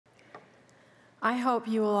I hope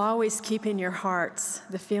you will always keep in your hearts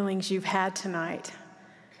the feelings you've had tonight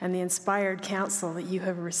and the inspired counsel that you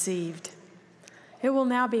have received. It will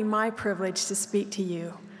now be my privilege to speak to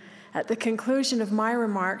you. At the conclusion of my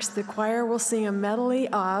remarks, the choir will sing a medley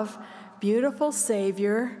of Beautiful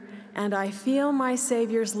Savior and I Feel My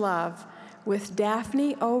Savior's Love with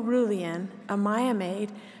Daphne O'Rulian, a Maya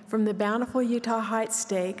maid from the Bountiful Utah Heights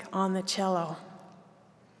Stake, on the cello.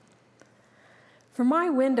 From my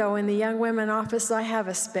window in the young women office, I have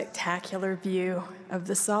a spectacular view of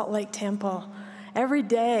the Salt Lake Temple. Every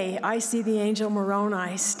day, I see the angel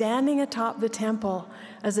Moroni standing atop the temple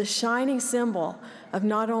as a shining symbol of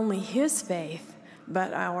not only his faith,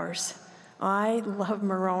 but ours. I love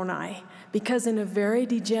Moroni because in a very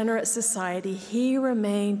degenerate society, he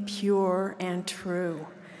remained pure and true.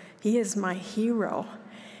 He is my hero.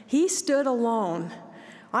 He stood alone.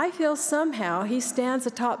 I feel somehow he stands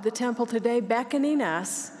atop the temple today beckoning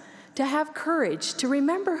us to have courage, to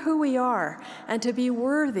remember who we are, and to be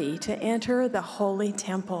worthy to enter the holy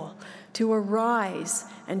temple, to arise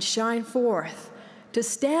and shine forth, to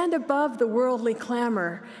stand above the worldly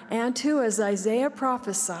clamor, and to, as Isaiah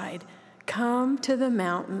prophesied, come to the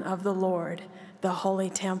mountain of the Lord, the holy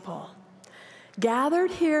temple.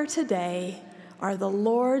 Gathered here today are the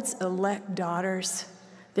Lord's elect daughters.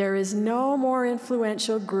 There is no more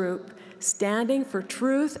influential group standing for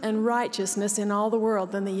truth and righteousness in all the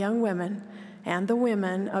world than the young women and the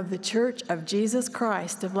women of the Church of Jesus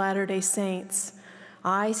Christ of Latter-day Saints.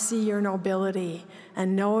 I see your nobility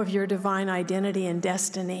and know of your divine identity and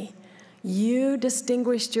destiny. You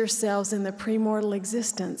distinguished yourselves in the premortal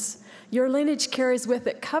existence. Your lineage carries with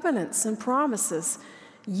it covenants and promises.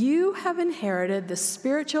 You have inherited the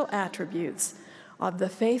spiritual attributes of the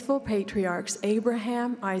faithful patriarchs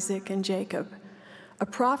Abraham, Isaac, and Jacob. A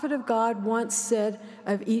prophet of God once said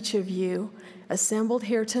of each of you assembled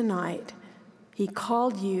here tonight, he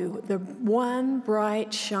called you the one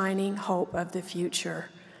bright, shining hope of the future.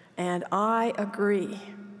 And I agree.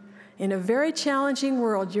 In a very challenging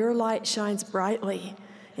world, your light shines brightly.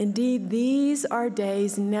 Indeed, these are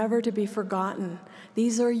days never to be forgotten.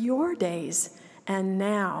 These are your days. And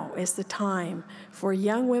now is the time for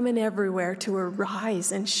young women everywhere to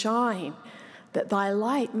arise and shine, that thy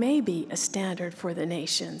light may be a standard for the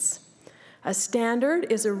nations. A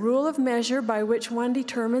standard is a rule of measure by which one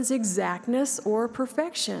determines exactness or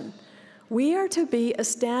perfection. We are to be a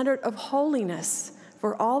standard of holiness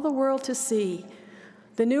for all the world to see.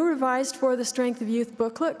 The new Revised for the Strength of Youth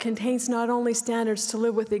booklet contains not only standards to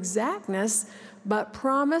live with exactness, but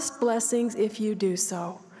promised blessings if you do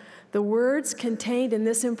so. The words contained in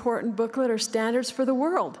this important booklet are standards for the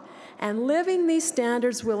world, and living these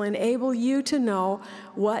standards will enable you to know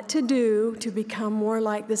what to do to become more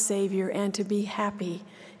like the Savior and to be happy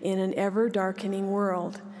in an ever-darkening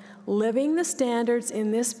world. Living the standards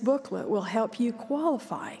in this booklet will help you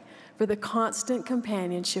qualify for the constant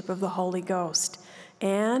companionship of the Holy Ghost.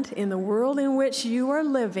 And in the world in which you are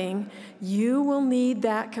living, you will need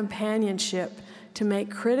that companionship to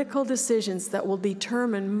make critical decisions that will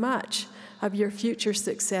determine much of your future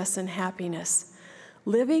success and happiness.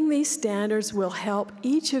 Living these standards will help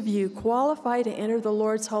each of you qualify to enter the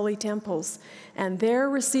Lord's holy temples and there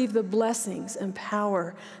receive the blessings and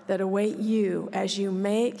power that await you as you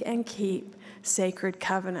make and keep sacred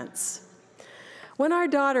covenants. When our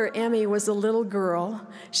daughter Emmy was a little girl,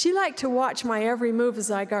 she liked to watch my every move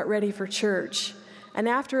as I got ready for church. And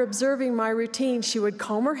after observing my routine, she would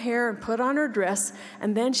comb her hair and put on her dress,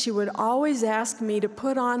 and then she would always ask me to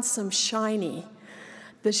put on some shiny.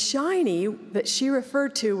 The shiny that she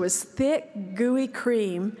referred to was thick, gooey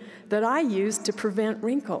cream that I used to prevent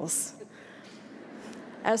wrinkles.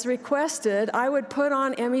 As requested, I would put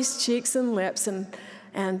on Emmy's cheeks and lips,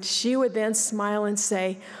 and she would then smile and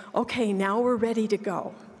say, "Okay, now we're ready to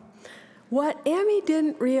go." What Emmy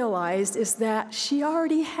didn't realize is that she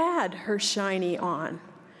already had her shiny on.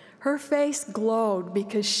 Her face glowed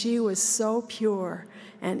because she was so pure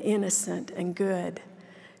and innocent and good.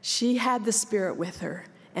 She had the Spirit with her,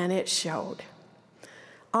 and it showed.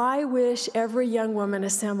 I wish every young woman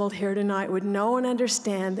assembled here tonight would know and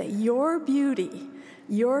understand that your beauty,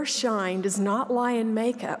 your shine does not lie in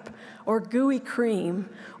makeup or gooey cream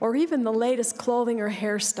or even the latest clothing or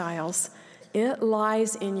hairstyles. It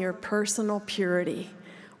lies in your personal purity.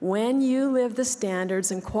 When you live the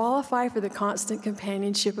standards and qualify for the constant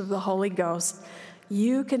companionship of the Holy Ghost,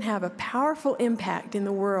 you can have a powerful impact in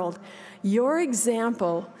the world. Your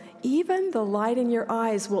example, even the light in your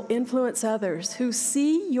eyes, will influence others who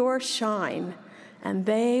see your shine, and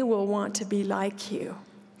they will want to be like you.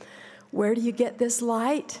 Where do you get this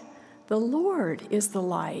light? The Lord is the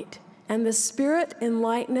light, And the Spirit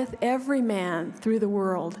enlighteneth every man through the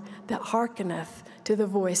world that hearkeneth to the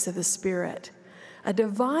voice of the Spirit. A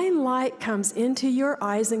divine light comes into your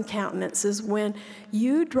eyes and countenances when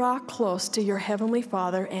you draw close to your Heavenly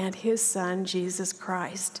Father and His Son, Jesus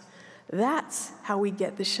Christ. That's how we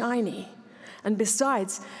get the shiny. And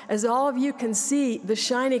besides, as all of you can see, the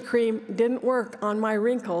shiny cream didn't work on my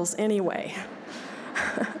wrinkles anyway.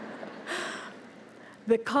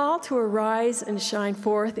 The call to arise and shine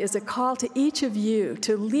forth is a call to each of you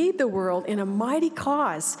to lead the world in a mighty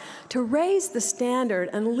cause, to raise the standard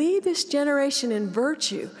and lead this generation in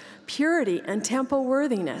virtue, purity, and temple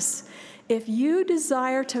worthiness. If you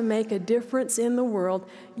desire to make a difference in the world,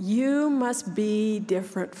 you must be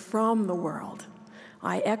different from the world.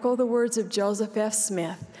 I echo the words of Joseph F.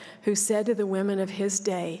 Smith, who said to the women of his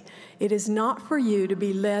day, "It is not for you to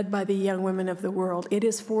be led by the young women of the world. It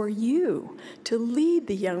is for you to lead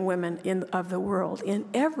the young women of the world in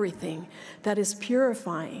everything that is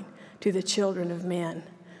purifying to the children of men."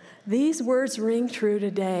 These words ring true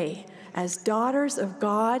today. As daughters of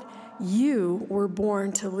God, you were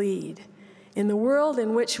born to lead. In the world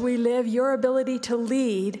in which we live, your ability to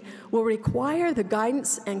lead will require the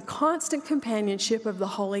guidance and constant companionship of the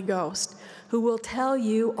Holy Ghost, who will tell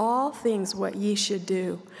you all things what ye should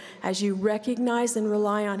do, as you recognize and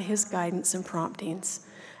rely on His guidance and promptings.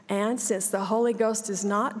 And since the Holy Ghost does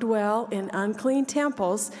not dwell in unclean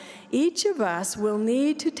temples, each of us will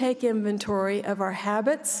need to take inventory of our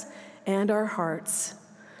habits and our hearts.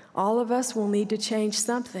 All of us will need to change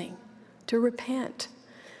something, to repent.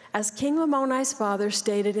 As King Lamoni's father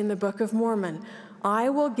stated in the Book of Mormon, "I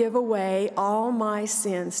will give away all my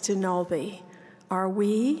sins to know thee." Are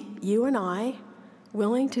we, you and I,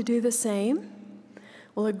 willing to do the same?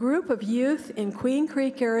 Well, a group of youth in Queen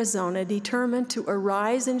Creek, Arizona, determined to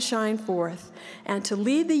arise and shine forth and to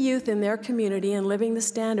lead the youth in their community in living the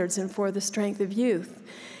standards and for the strength of youth.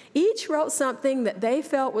 Each wrote something that they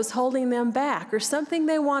felt was holding them back or something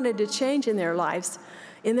they wanted to change in their lives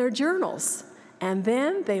in their journals. And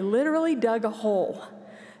then they literally dug a hole.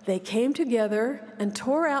 They came together and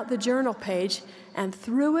tore out the journal page and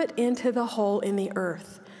threw it into the hole in the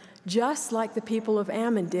earth, just like the people of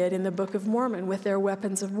Ammon did in the Book of Mormon with their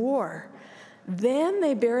weapons of war. Then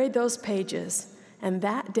they buried those pages, and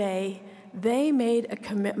that day they made a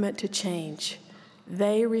commitment to change.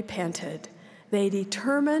 They repented. They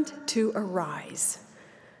determined to arise.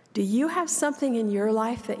 Do you have something in your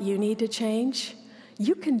life that you need to change?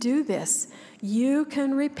 You can do this. You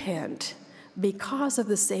can repent because of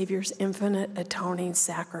the Savior's infinite atoning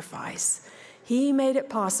sacrifice. He made it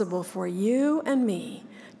possible for you and me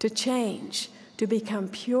to change, to become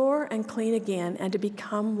pure and clean again, and to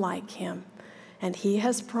become like Him. And He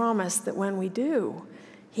has promised that when we do,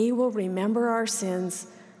 He will remember our sins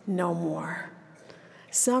no more.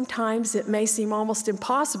 Sometimes it may seem almost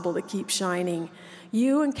impossible to keep shining.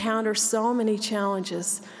 You encounter so many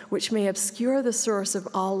challenges which may obscure the source of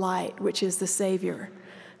all light, which is the Savior.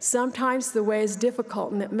 Sometimes the way is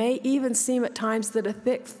difficult, and it may even seem at times that a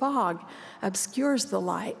thick fog obscures the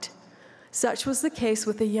light. Such was the case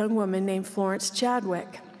with a young woman named Florence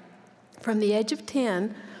Chadwick. From the age of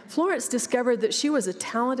 10, Florence discovered that she was a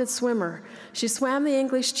talented swimmer. She swam the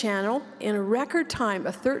English Channel in a record time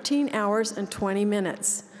of 13 hours and 20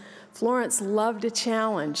 minutes. Florence loved a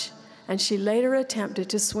challenge, and she later attempted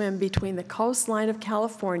to swim between the coastline of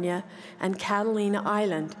California and Catalina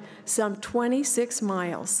Island, some 26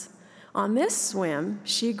 miles. On this swim,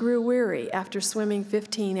 she grew weary after swimming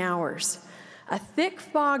 15 hours. A thick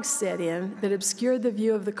fog set in that obscured the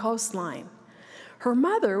view of the coastline. Her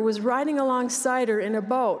mother was riding alongside her in a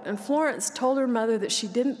boat, and Florence told her mother that she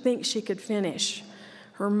didn't think she could finish.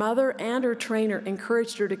 Her mother and her trainer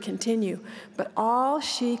encouraged her to continue, but all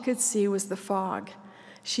she could see was the fog.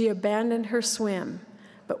 She abandoned her swim,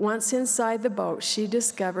 but once inside the boat, she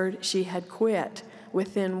discovered she had quit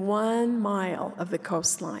within 1 mile of the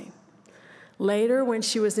coastline. Later, when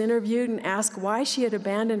she was interviewed and asked why she had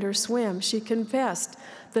abandoned her swim, she confessed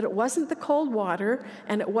that it wasn't the cold water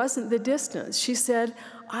and it wasn't the distance. She said,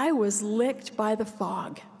 "I was licked by the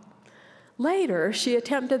fog." Later, she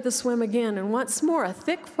attempted the swim again, and once more a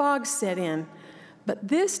thick fog set in. But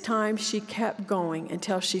this time, she kept going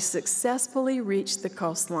until she successfully reached the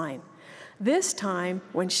coastline. This time,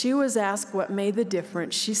 when she was asked what made the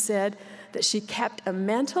difference, she said that she kept a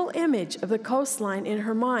mental image of the coastline in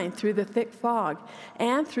her mind through the thick fog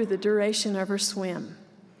and through the duration of her swim.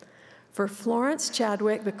 For Florence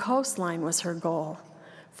Chadwick, the coastline was her goal.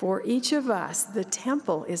 For each of us, the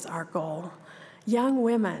temple is our goal. Young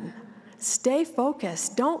women, stay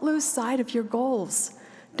focused. Don't lose sight of your goals.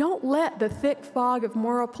 Don't let the thick fog of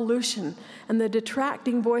moral pollution and the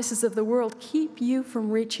detracting voices of the world keep you from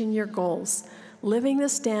reaching your goals, living the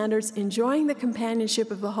standards, enjoying the companionship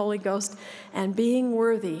of the Holy Ghost, and being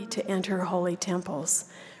worthy to enter holy temples.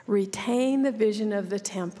 Retain the vision of the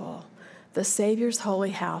temple, the Savior's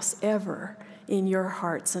holy house, ever in your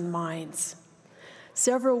hearts and minds.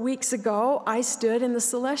 Several weeks ago, I stood in the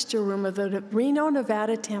celestial room of the Reno,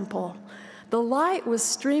 Nevada temple. The light was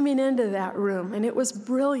streaming into that room, and it was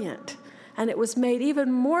brilliant, and it was made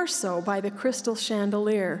even more so by the crystal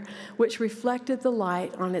chandelier, which reflected the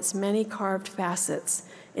light on its many carved facets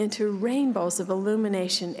into rainbows of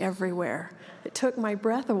illumination everywhere. It took my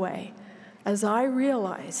breath away as I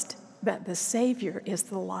realized that the Savior is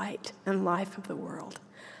the light and life of the world,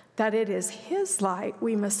 that it is His light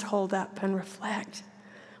we must hold up and reflect.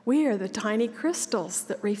 We are the tiny crystals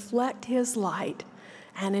that reflect His light,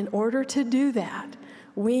 and in order to do that,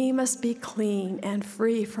 we must be clean and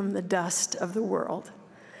free from the dust of the world.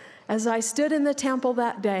 As I stood in the temple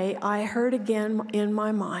that day, I heard again in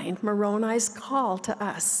my mind Moroni's call to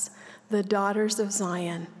us, the daughters of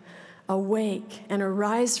Zion. Awake and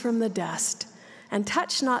arise from the dust, and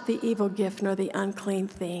touch not the evil gift nor the unclean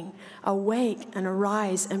thing. Awake and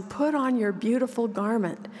arise and put on your beautiful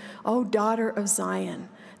garment, O daughter of Zion,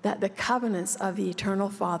 that the covenants of the eternal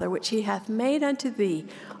Father, which He hath made unto thee,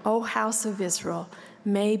 O house of Israel,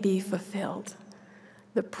 may be fulfilled.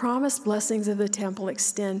 The promised blessings of the temple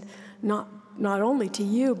extend not only to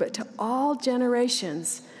you, but to all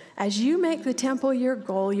generations. As you make the temple your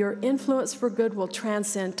goal, your influence for good will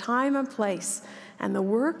transcend time and place, and the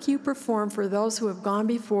work you perform for those who have gone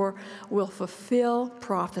before will fulfill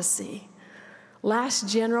prophecy. Last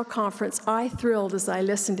General Conference, I thrilled as I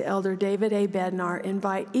listened to Elder David A. Bednar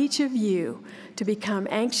invite each of you to become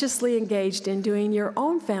anxiously engaged in doing your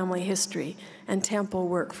own family history and temple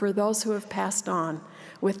work for those who have passed on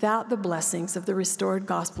without the blessings of the restored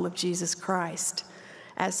gospel of Jesus Christ.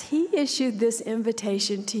 As he issued this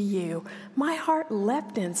invitation to you, my heart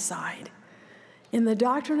leapt inside. In the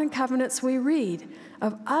Doctrine and Covenants we read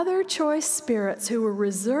of other choice spirits who were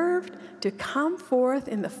reserved to come forth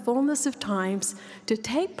in the fullness of times to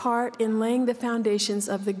take part in laying the foundations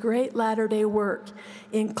of the great latter-day work,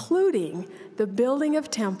 including the building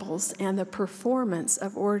of temples and the performance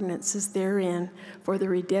of ordinances therein for the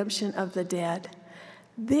redemption of the dead.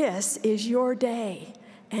 This is your day,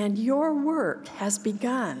 and your work has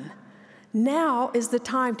begun. Now is the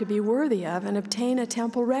time to be worthy of and obtain a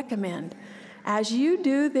temple recommend. As you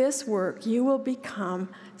do this work, you will become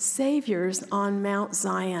saviors on Mount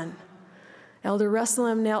Zion. Elder Russell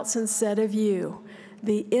M. Nelson said of you,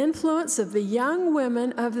 the influence of the young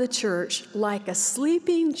women of the church, like a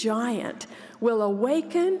sleeping giant, will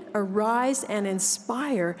awaken, arise, and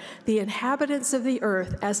inspire the inhabitants of the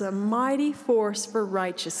earth as a mighty force for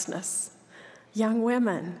righteousness. Young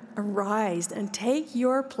women, arise and take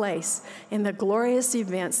your place in the glorious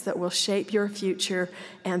events that will shape your future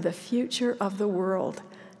and the future of the world.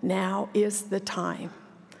 Now is the time.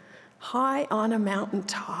 High on a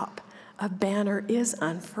mountaintop, a banner is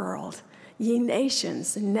unfurled. Ye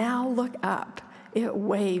nations, now look up. It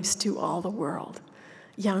waves to all the world.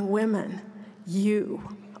 Young women,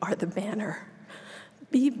 you are the banner.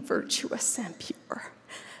 Be virtuous and pure.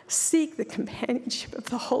 Seek the companionship of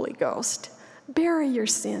the Holy Ghost. Bury your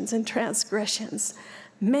sins and transgressions.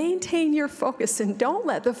 Maintain your focus and don't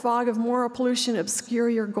let the fog of moral pollution obscure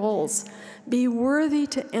your goals. Be worthy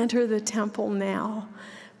to enter the temple now.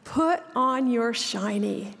 Put on your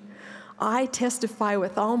shiny. I testify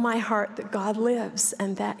with all my heart that God lives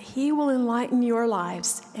and that He will enlighten your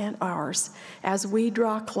lives and ours as we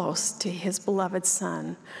draw close to His beloved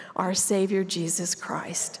Son, our Savior Jesus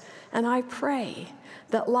Christ. And I pray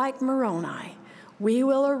that like Moroni, we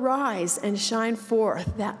will arise and shine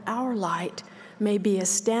forth, that our light may be a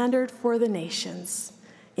standard for the nations.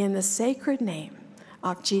 In the sacred name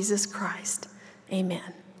of Jesus Christ,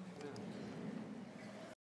 amen.